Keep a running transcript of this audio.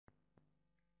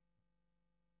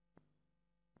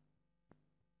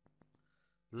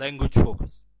Language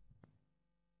focus.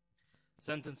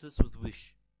 Sentences with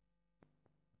wish.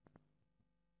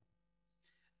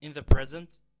 In the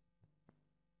present,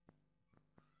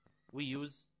 we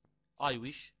use I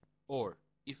wish or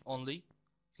if only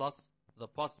plus the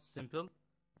past simple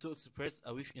to express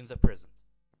a wish in the present,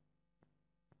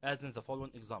 as in the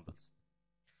following examples.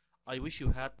 I wish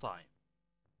you had time.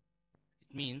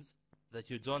 It means that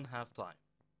you don't have time.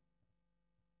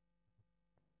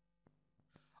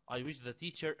 I wish the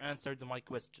teacher answered my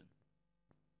question.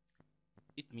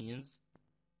 It means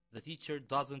the teacher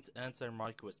doesn't answer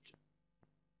my question.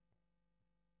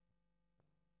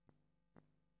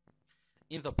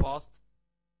 In the past,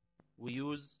 we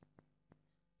use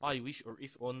I wish or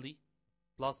if only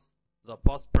plus the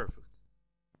past perfect,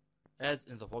 as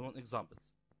in the following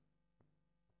examples.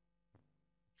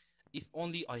 If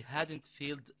only I hadn't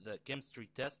failed the chemistry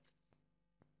test,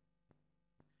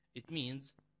 it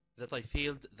means that I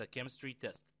failed the chemistry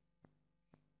test.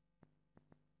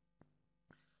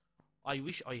 I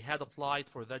wish I had applied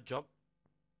for that job.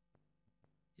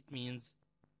 It means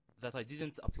that I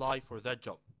didn't apply for that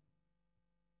job.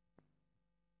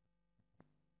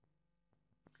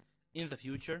 In the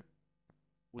future,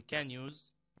 we can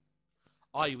use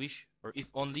I wish or if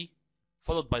only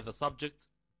followed by the subject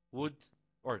would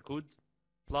or could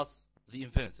plus the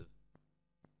infinitive.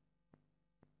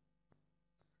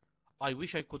 I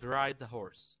wish I could ride the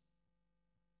horse.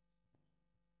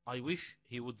 I wish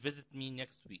he would visit me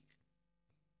next week.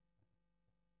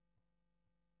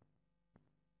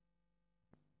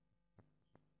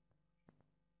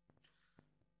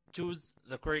 Choose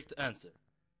the correct answer.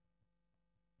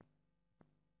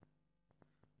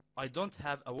 I don't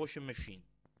have a washing machine.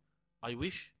 I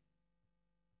wish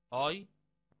I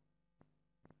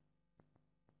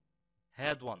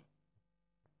had one.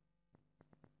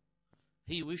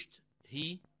 He wished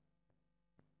he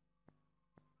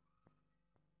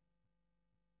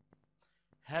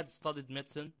had studied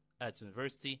medicine at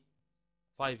university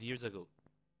 5 years ago.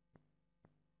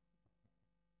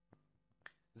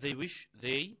 They wish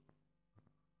they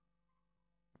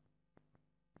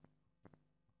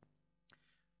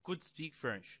could speak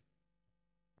French.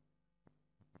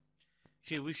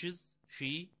 She wishes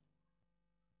she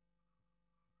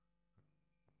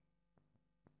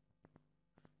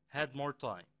had more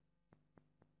time.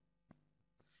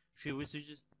 She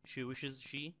wishes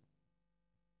she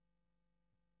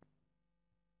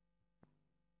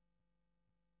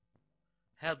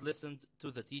had listened to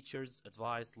the teacher's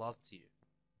advice last year.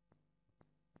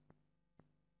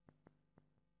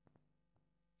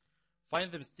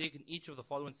 Find the mistake in each of the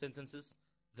following sentences,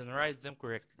 then write them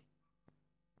correctly.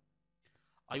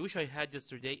 I wish I had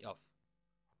yesterday off.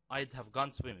 I'd have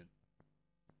gone swimming.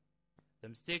 The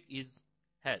mistake is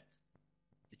had.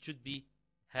 It should be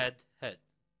had.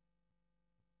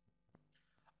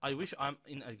 I wish I'm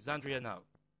in Alexandria now.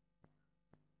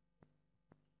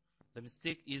 The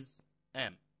mistake is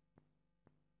am.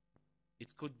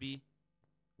 It could be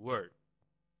were.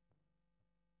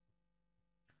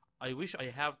 I wish I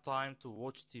have time to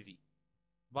watch TV,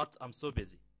 but I'm so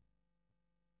busy.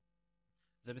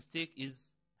 The mistake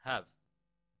is have.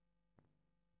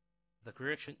 The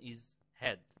correction is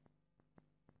had.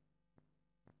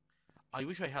 I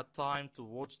wish I had time to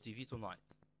watch TV tonight.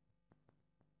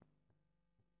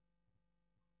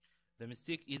 The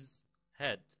mistake is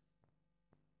had.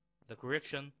 The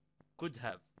correction could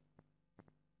have.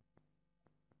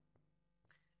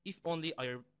 If only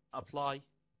I apply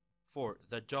for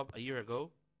the job a year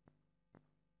ago.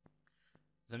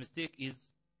 The mistake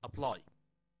is apply.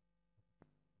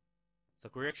 The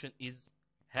correction is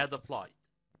had applied.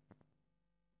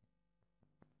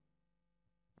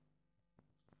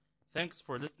 Thanks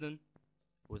for listening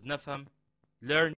with Nafham. Learn